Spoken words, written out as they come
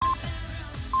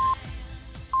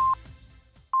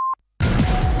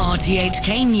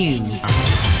RTHK News.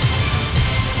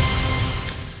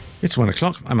 It's 1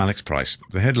 o'clock. I'm Alex Price.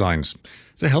 The headlines.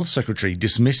 The Health Secretary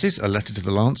dismisses a letter to The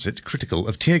Lancet critical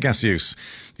of tear gas use.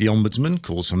 The Ombudsman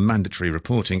calls for mandatory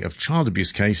reporting of child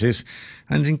abuse cases.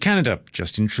 And in Canada,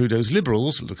 Justin Trudeau's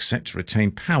Liberals look set to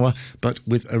retain power, but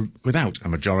without a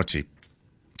majority.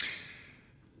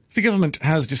 The government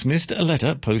has dismissed a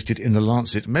letter posted in the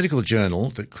Lancet Medical Journal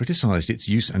that criticised its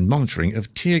use and monitoring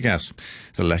of tear gas.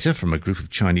 The letter, from a group of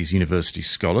Chinese university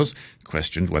scholars,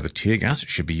 questioned whether tear gas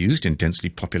should be used in densely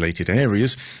populated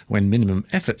areas when minimum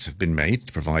efforts have been made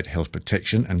to provide health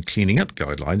protection and cleaning up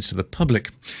guidelines to the public.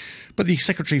 But the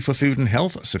Secretary for Food and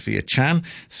Health, Sophia Chan,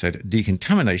 said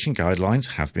decontamination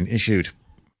guidelines have been issued.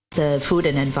 The Food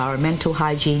and Environmental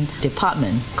Hygiene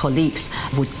Department colleagues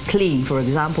would clean, for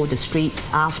example, the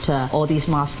streets after all these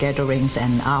mass gatherings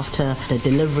and after the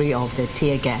delivery of the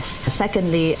tear gas.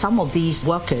 Secondly, some of these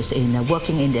workers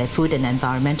working in the Food and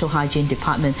Environmental Hygiene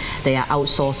Department, they are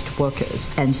outsourced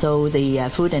workers. And so the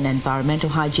Food and Environmental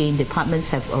Hygiene Departments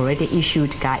have already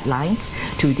issued guidelines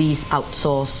to these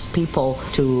outsourced people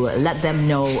to let them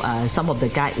know some of the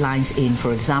guidelines in,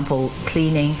 for example,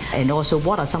 cleaning, and also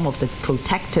what are some of the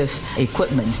protective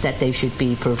equipments that they should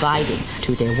be providing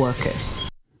to their workers.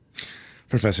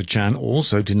 Professor Chan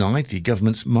also denied the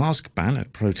government's mask ban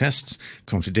at protests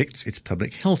contradicts its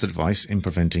public health advice in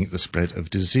preventing the spread of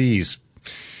disease.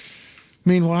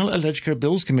 Meanwhile, a LegCo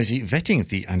Bills committee vetting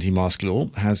the anti-mask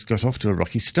law has got off to a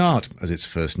rocky start as its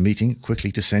first meeting quickly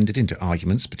descended into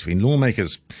arguments between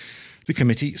lawmakers. The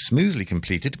committee smoothly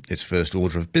completed its first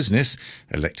order of business,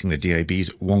 electing the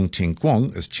DAB's Wong Ting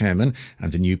Kwong as chairman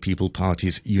and the New People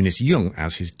Party's Eunice Yung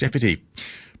as his deputy.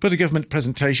 But a government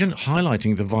presentation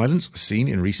highlighting the violence seen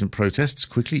in recent protests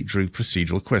quickly drew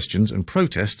procedural questions and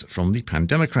protests from the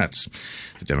Pan-Democrats.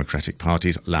 The Democratic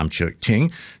Party's Lam Cheuk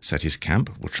Ting said his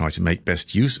camp will try to make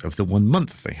best use of the 1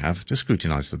 month they have to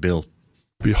scrutinise the bill.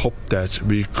 We hope that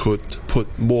we could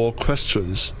put more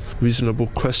questions, reasonable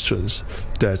questions,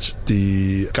 that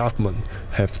the government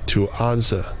have to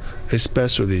answer,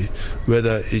 especially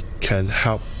whether it can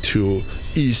help to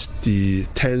ease the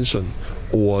tension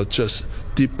or just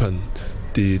deepen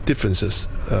the differences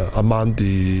among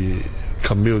the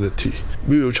community.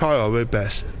 We will try our very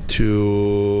best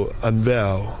to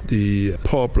unveil the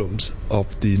problems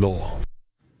of the law.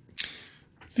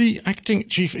 The acting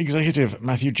chief executive,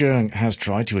 Matthew Cheung, has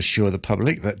tried to assure the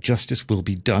public that justice will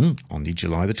be done on the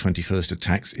July the 21st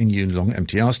attacks in Yuen Long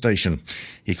MTR station.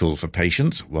 He called for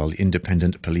patience while the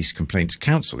Independent Police Complaints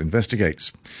Council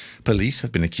investigates. Police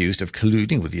have been accused of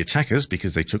colluding with the attackers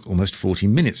because they took almost 40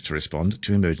 minutes to respond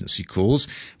to emergency calls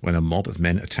when a mob of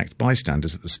men attacked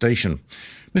bystanders at the station.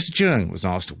 Mr. Cheung was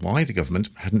asked why the government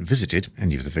hadn't visited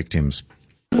any of the victims.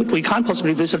 We can't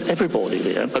possibly visit everybody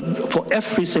there, but for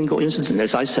every single incident,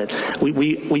 as I said,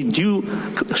 we do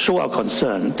show our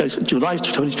concern. There's July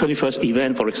 21st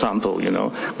event, for example, we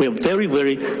are very,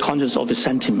 very conscious of the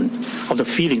sentiment, of the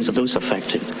feelings of those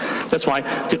affected. That's why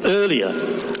the earlier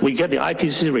we get the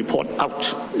IPCC report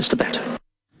out, is the better.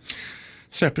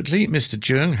 Separately, Mr.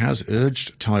 Cheung has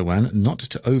urged Taiwan not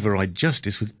to override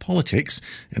justice with politics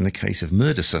in the case of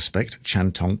murder suspect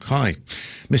Chan Tong Kai.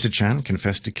 Mr. Chan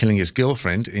confessed to killing his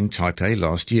girlfriend in Taipei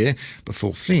last year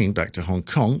before fleeing back to Hong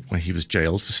Kong, where he was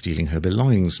jailed for stealing her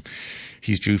belongings.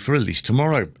 He's due for release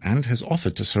tomorrow and has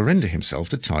offered to surrender himself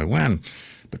to Taiwan.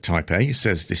 But Taipei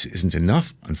says this isn't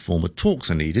enough and formal talks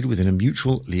are needed within a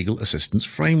mutual legal assistance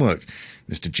framework.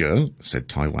 Mr. Cheung said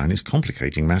Taiwan is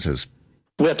complicating matters.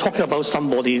 We are talking about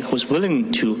somebody who's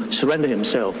willing to surrender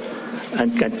himself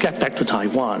and get back to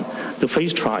Taiwan to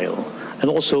face trial, and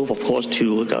also, of course,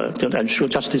 to ensure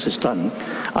justice is done.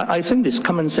 I think it's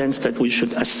common sense that we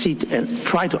should accede and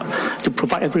try to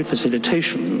provide every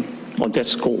facilitation on that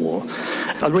score.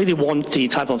 I really want the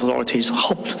Taiwan authorities to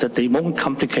hope that they won't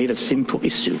complicate a simple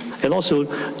issue, and also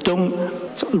don't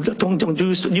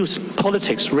use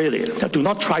politics, really. Do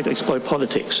not try to exploit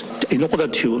politics in order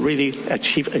to really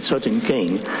achieve a certain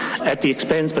gain at the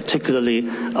expense particularly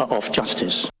of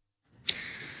justice.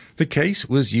 The case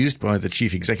was used by the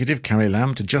Chief Executive, Carrie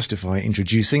Lam, to justify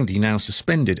introducing the now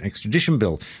suspended extradition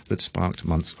bill that sparked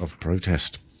months of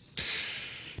protest.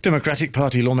 Democratic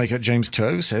Party lawmaker James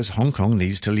To says Hong Kong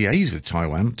needs to liaise with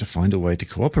Taiwan to find a way to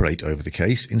cooperate over the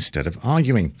case instead of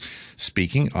arguing.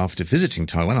 Speaking after visiting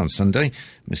Taiwan on Sunday,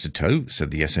 Mr. To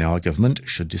said the SAR government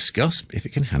should discuss if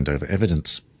it can hand over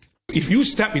evidence. If you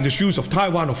step in the shoes of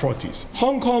Taiwan authorities,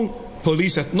 Hong Kong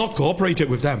police has not cooperated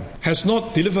with them, has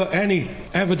not delivered any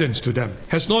evidence to them,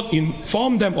 has not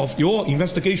informed them of your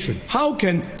investigation, how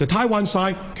can the Taiwan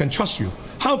side can trust you?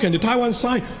 How can the Taiwan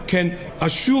side can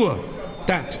assure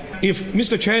that if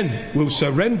Mr. Chen will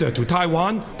surrender to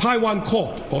Taiwan, Taiwan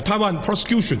court or Taiwan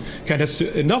prosecution can have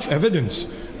enough evidence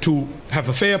to have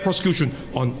a fair prosecution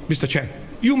on Mr. Chen.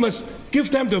 You must give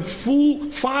them the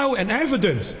full file and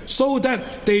evidence so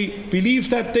that they believe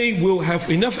that they will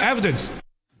have enough evidence.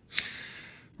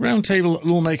 Roundtable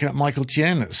lawmaker Michael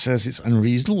Tien says it's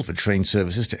unreasonable for train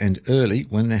services to end early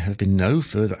when there have been no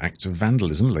further acts of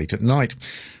vandalism late at night.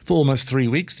 For almost 3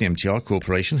 weeks, the MTR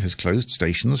Corporation has closed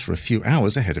stations for a few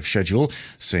hours ahead of schedule,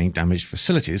 saying damaged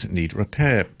facilities need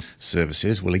repair.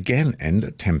 Services will again end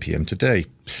at 10 p.m. today.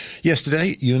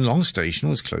 Yesterday, Yuen Long Station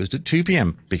was closed at 2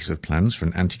 p.m. because of plans for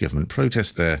an anti-government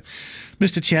protest there.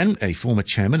 Mr. Tien, a former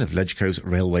chairman of LegCo's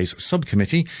Railways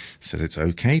Subcommittee, says it's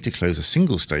okay to close a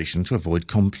single station to avoid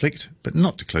conflict, but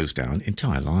not to close down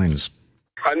entire lines.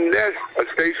 Unless a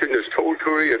station is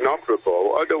totally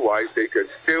inoperable, otherwise they can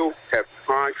still have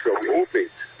partial moving.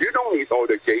 You don't need all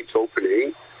the gates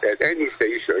opening at any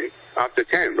station after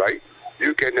 10, right?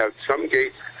 You can have some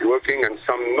gates working and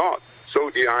some not.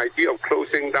 So the idea of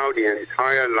closing down the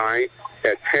entire line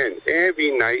at 10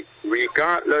 every night,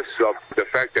 regardless of the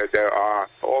fact that there are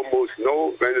almost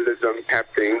no vandalism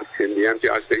happening in the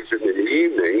MTR station in the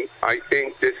evening, I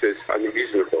think this is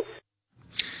unreasonable.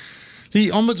 The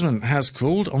Ombudsman has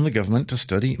called on the government to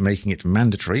study making it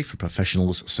mandatory for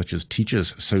professionals such as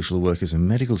teachers, social workers and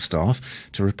medical staff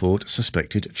to report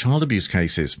suspected child abuse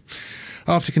cases.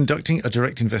 After conducting a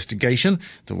direct investigation,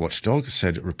 the watchdog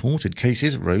said reported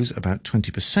cases rose about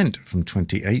 20% from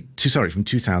 2008 to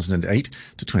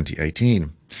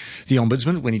 2018. The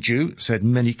Ombudsman, Winnie Ju, said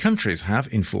many countries have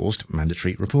enforced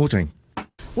mandatory reporting.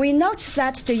 We note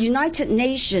that the United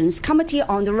Nations Committee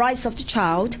on the Rights of the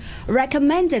Child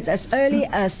recommended as early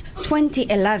as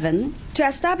 2011 to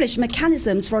establish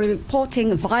mechanisms for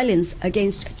reporting violence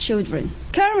against children.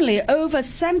 Currently, over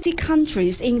 70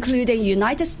 countries, including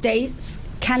United States,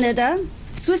 Canada,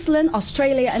 Switzerland,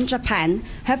 Australia and Japan,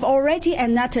 have already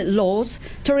enacted laws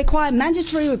to require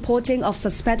mandatory reporting of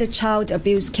suspected child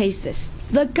abuse cases.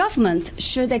 The government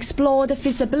should explore the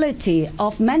feasibility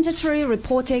of mandatory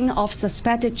reporting of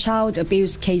suspected child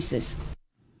abuse cases.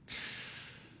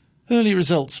 Early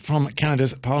results from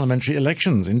Canada's parliamentary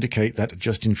elections indicate that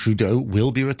Justin Trudeau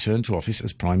will be returned to office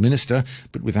as Prime Minister,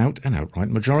 but without an outright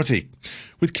majority.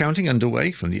 With counting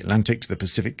underway from the Atlantic to the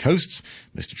Pacific coasts,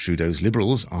 Mr. Trudeau's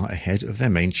Liberals are ahead of their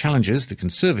main challengers, the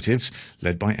Conservatives,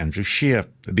 led by Andrew Scheer.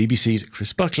 The BBC's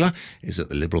Chris Buckler is at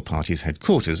the Liberal Party's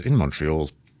headquarters in Montreal.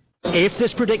 If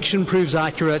this prediction proves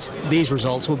accurate, these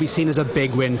results will be seen as a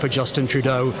big win for Justin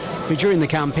Trudeau, who during the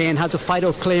campaign had to fight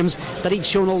off claims that he'd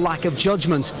shown a lack of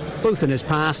judgment, both in his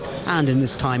past and in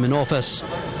his time in office.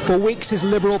 For weeks, his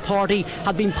Liberal Party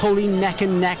had been polling neck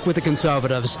and neck with the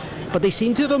Conservatives, but they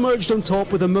seem to have emerged on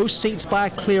top with the most seats by a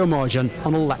clear margin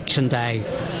on election day.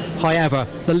 However,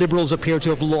 the Liberals appear to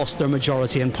have lost their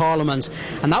majority in Parliament,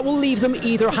 and that will leave them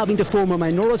either having to form a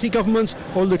minority government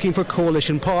or looking for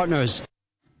coalition partners.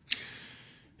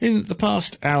 In the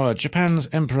past hour, Japan's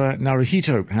Emperor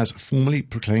Naruhito has formally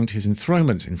proclaimed his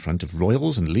enthronement in front of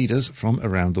royals and leaders from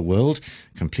around the world,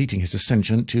 completing his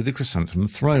ascension to the chrysanthemum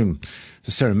throne.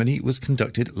 The ceremony was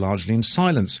conducted largely in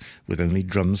silence, with only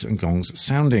drums and gongs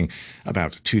sounding.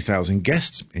 About 2,000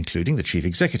 guests, including the chief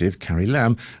executive, Carrie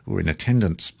Lam, were in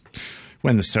attendance.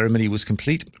 When the ceremony was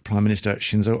complete, Prime Minister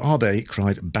Shinzo Abe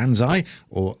cried "Banzai,"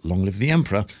 or "Long live the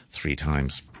Emperor," 3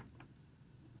 times.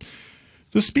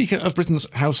 The Speaker of Britain's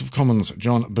House of Commons,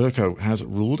 John Bercow, has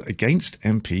ruled against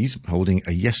MPs holding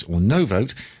a yes or no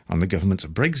vote on the government's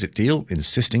Brexit deal,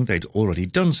 insisting they'd already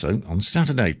done so on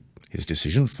Saturday. His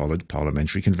decision followed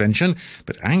parliamentary convention,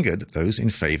 but angered those in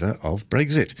favour of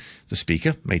Brexit. The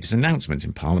Speaker made his announcement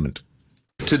in Parliament.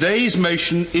 Today's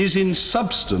motion is in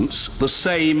substance the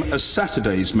same as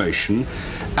Saturday's motion,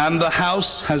 and the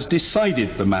House has decided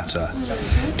the matter.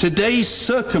 Today's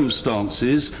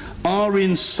circumstances are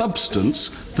in substance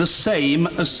the same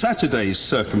as Saturday's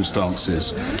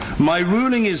circumstances. My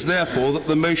ruling is therefore that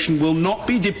the motion will not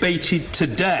be debated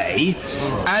today,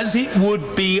 as it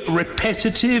would be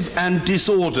repetitive and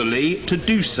disorderly to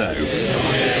do so.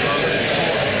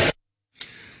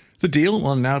 The deal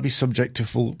will now be subject to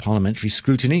full parliamentary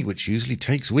scrutiny, which usually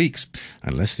takes weeks.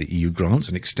 Unless the EU grants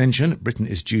an extension, Britain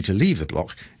is due to leave the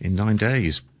bloc in 9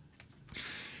 days.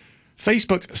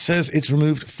 Facebook says it's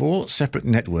removed 4 separate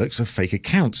networks of fake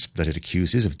accounts that it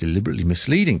accuses of deliberately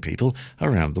misleading people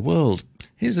around the world.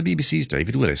 Here's the BBC's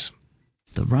David Willis.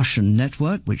 The Russian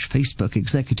network, which Facebook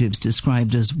executives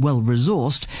described as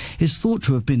well-resourced, is thought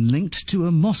to have been linked to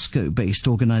a Moscow-based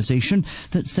organization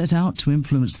that set out to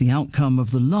influence the outcome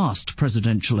of the last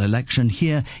presidential election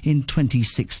here in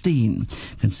 2016.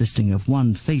 Consisting of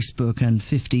 1 Facebook and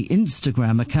 50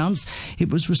 Instagram accounts, it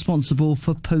was responsible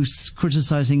for posts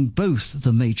criticizing both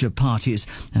the major parties,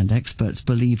 and experts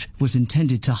believed was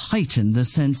intended to heighten the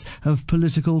sense of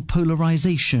political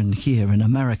polarization here in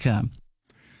America.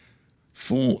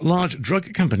 4 large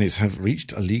drug companies have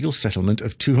reached a legal settlement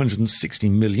of $260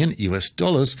 million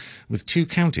with 2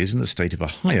 counties in the state of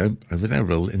Ohio over their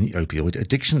role in the opioid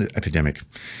addiction epidemic.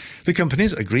 The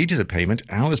companies agreed to the payment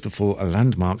hours before a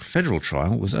landmark federal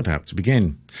trial was about to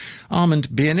begin. Armand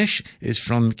Bienish is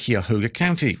from Cuyahoga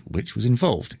County, which was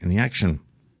involved in the action.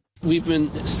 We've been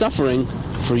suffering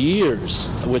for years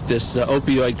with this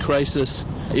opioid crisis.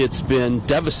 It's been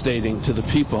devastating to the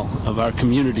people of our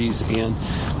communities, and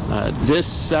this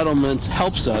settlement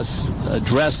helps us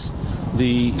address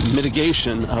the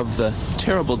mitigation of the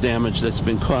terrible damage that's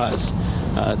been caused.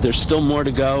 There's still more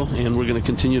to go, and we're going to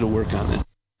continue to work on it.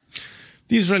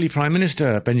 The Israeli Prime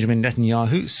Minister Benjamin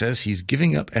Netanyahu says he's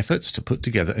giving up efforts to put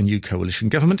together a new coalition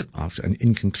government after an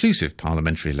inconclusive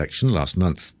parliamentary election last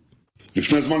month. A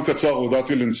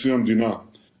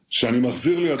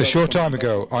short time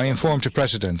ago, I informed the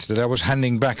President that I was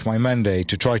handing back my mandate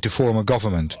to try to form a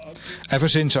government. Ever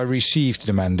since I received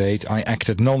the mandate, I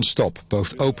acted non-stop,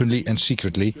 both openly and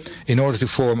secretly, in order to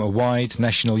form a wide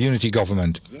national unity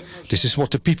government. This is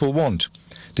what the people want.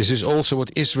 This is also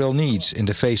what Israel needs in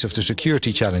the face of the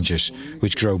security challenges,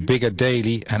 which grow bigger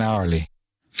daily and hourly.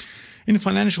 In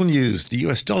financial news, the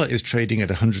US dollar is trading at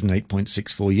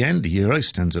 108.64 yen. The euro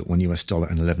stands at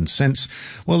 $1.11,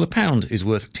 while the pound is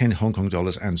worth 10 Hong Kong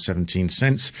dollars and 17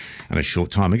 cents. And a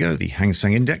short time ago, the Hang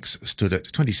Seng Index stood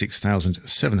at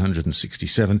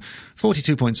 26,767,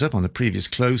 42 points up on the previous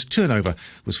close. Turnover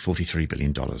was $43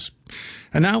 billion.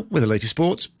 And now, with the latest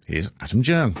sports, here's Adam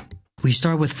Jung. We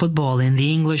start with football in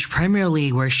the English Premier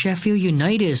League, where Sheffield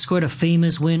United scored a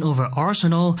famous win over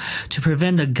Arsenal to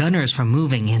prevent the Gunners from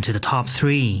moving into the top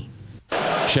 3.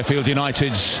 Sheffield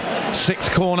United's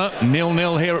 6th corner,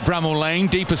 0-0 here at Bramall Lane.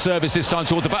 Deeper service this time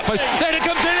toward the back post. Then it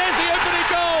comes in, here's the opening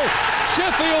goal!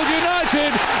 Sheffield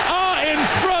United are in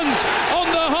front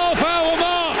on the half-hour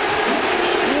mark.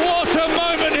 What a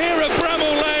moment here at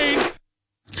Bramall Lane!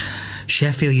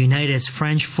 Sheffield United's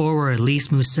French forward Lys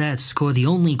Mousset scored the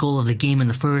only goal of the game in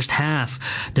the first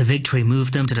half. The victory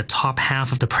moved them to the top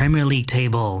half of the Premier League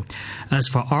table. As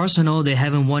for Arsenal, they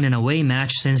haven't won an away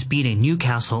match since beating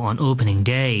Newcastle on opening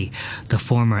day. The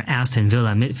former Aston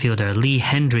Villa midfielder Lee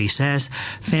Hendry says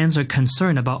fans are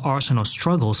concerned about Arsenal's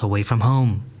struggles away from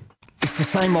home. It's the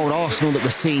same old Arsenal that we're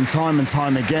seeing time and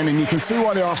time again, and you can see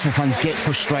why the Arsenal fans get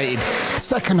frustrated.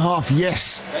 Second half,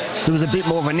 yes, there was a bit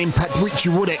more of an impact, which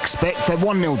you would expect. They're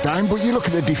 1-0 down, but you look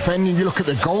at the defending, you look at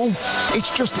the goal.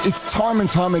 It's time and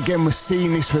time again we're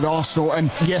seeing this with Arsenal, and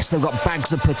yes, they've got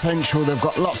bags of potential, they've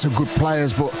got lots of good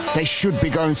players, but they should be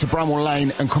going to Bramall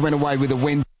Lane and coming away with a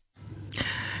win.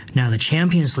 Now the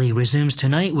Champions League resumes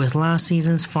tonight with last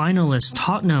season's finalists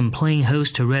Tottenham playing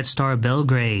host to Red Star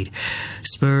Belgrade.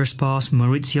 Spurs boss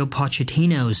Mauricio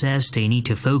Pochettino says they need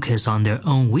to focus on their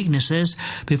own weaknesses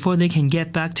before they can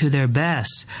get back to their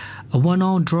best. A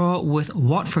 1-1 draw with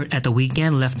Watford at the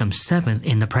weekend left them 7th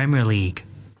in the Premier League.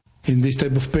 In this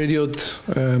type of period,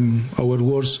 our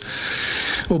worst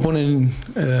opponent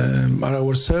are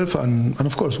ourselves, and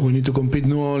of course we need to compete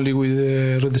not only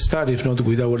with Red Star, if not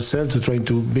with ourselves, to try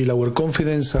to build our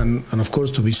confidence and of course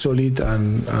to be solid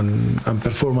and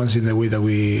performance in the way that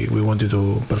we wanted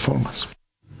to perform.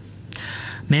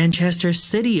 Manchester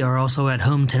City are also at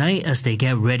home tonight as they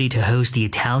get ready to host the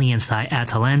Italian side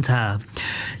Atalanta.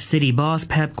 City boss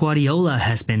Pep Guardiola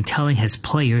has been telling his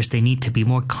players they need to be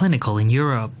more clinical in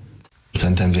Europe.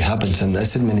 Sometimes it happens, and I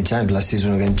said many times, last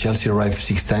season against Chelsea arrived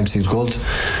 6 times 6 goals,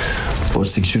 or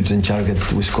 6 shoots in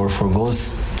target, we scored 4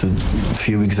 goals. A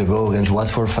few weeks ago against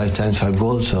Watford, 5 times 5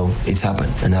 goals, so it's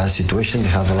happened. In our situation, they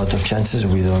have a lot of chances,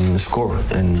 we don't score,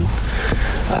 and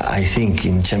I think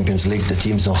in Champions League the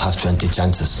teams don't have 20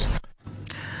 chances.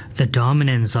 The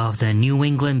dominance of the New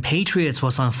England Patriots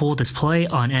was on full display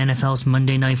on NFL's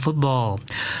Monday Night Football.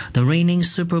 The reigning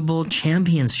Super Bowl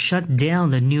champions shut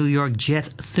down the New York Jets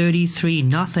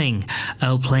 33-0,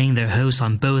 outplaying their hosts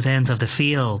on both ends of the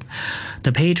field.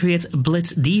 The Patriots'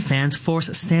 blitz defense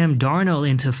forced Sam Darnold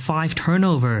into 5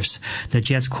 turnovers. The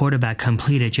Jets quarterback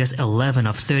completed just 11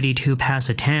 of 32 pass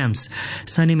attempts.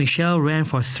 Sonny Michel ran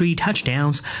for 3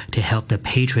 touchdowns to help the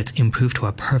Patriots improve to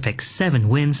a perfect 7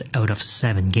 wins out of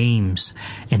 7 games.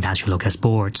 And that's your look at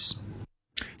sports.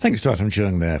 Thanks to Adam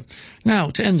Chung there. Now,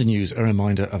 to end the news, a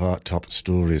reminder of our top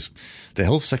stories. The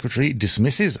Health Secretary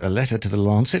dismisses a letter to The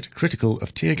Lancet critical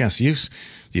of tear gas use.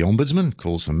 The Ombudsman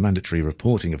calls for mandatory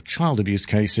reporting of child abuse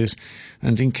cases.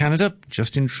 And in Canada,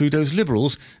 Justin Trudeau's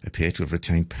Liberals appear to have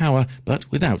retained power, but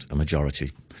without a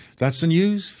majority. That's the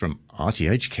news from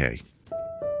RTHK.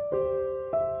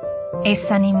 A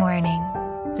sunny morning.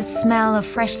 The smell of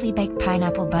freshly baked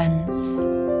pineapple buns.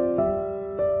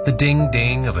 The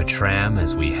ding-ding of a tram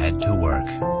as we head to work.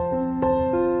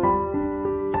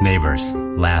 Neighbors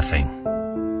laughing.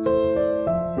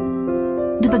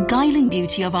 The beguiling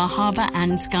beauty of our harbour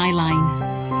and skyline.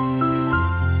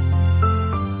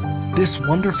 This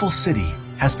wonderful city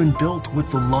has been built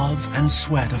with the love and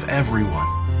sweat of everyone.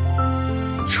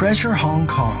 Treasure Hong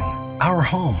Kong, our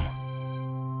home.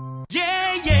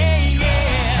 Yeah, yeah,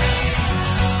 yeah.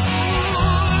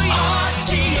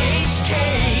 RTHK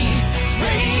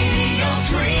Radio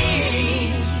 3.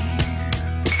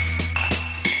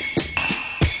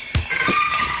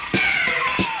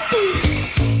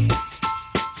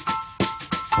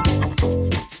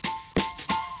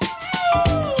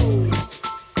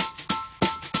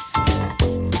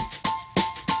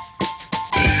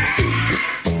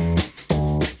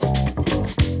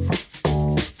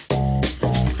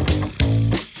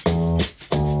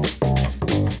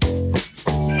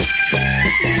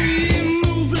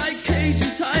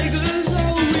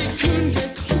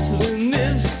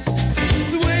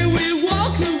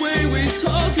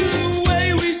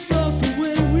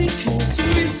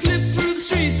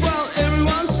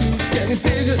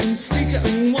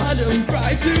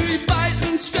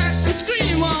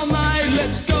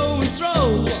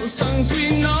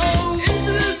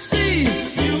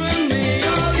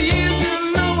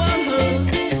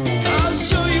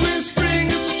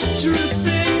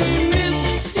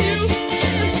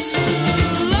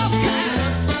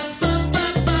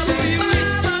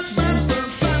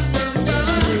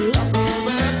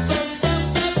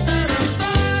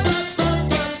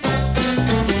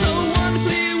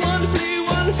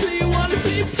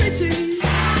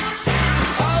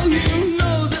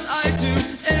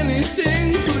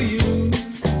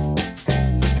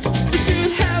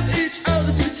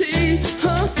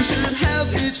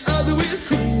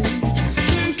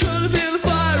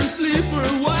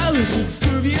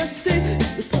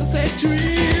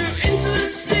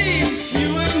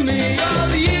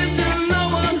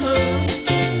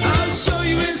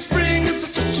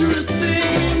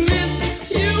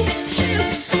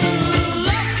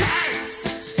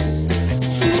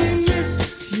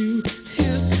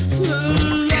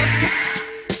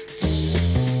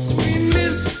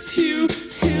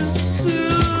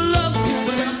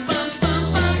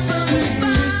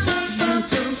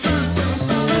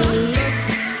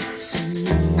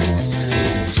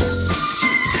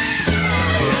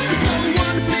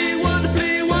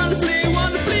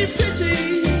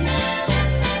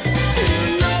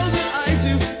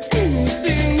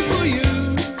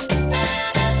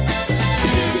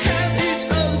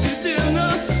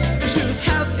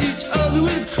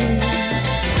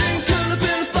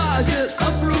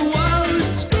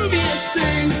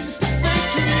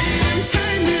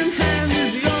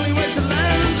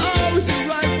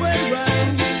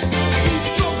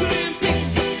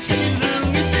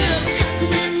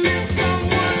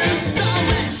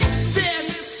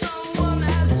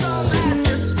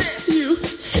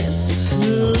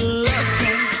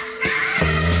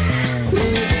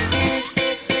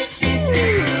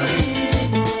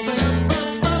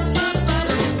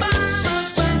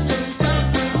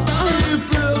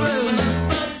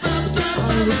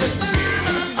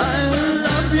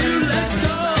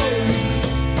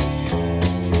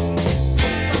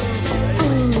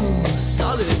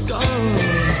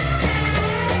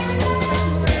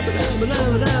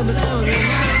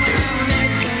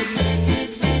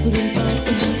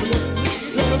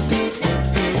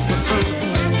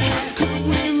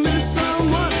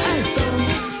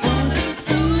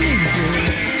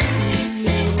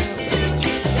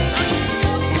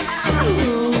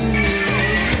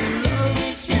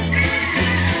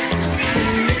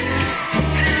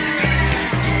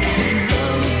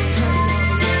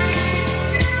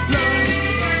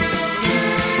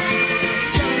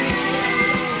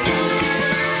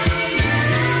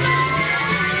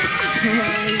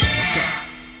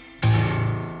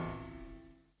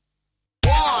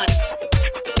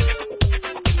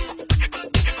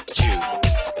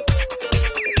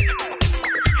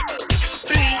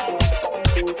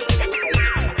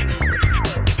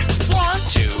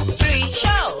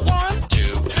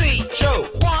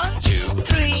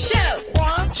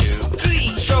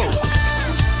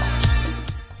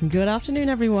 Good afternoon,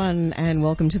 everyone, and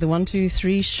welcome to the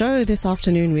 123 show this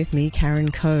afternoon with me, Karen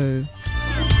Coe.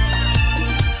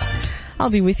 I'll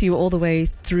be with you all the way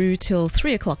through till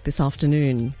 3 o'clock this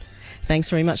afternoon. Thanks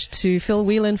very much to Phil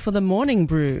Whelan for the morning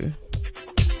brew.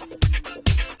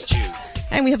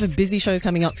 And we have a busy show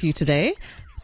coming up for you today.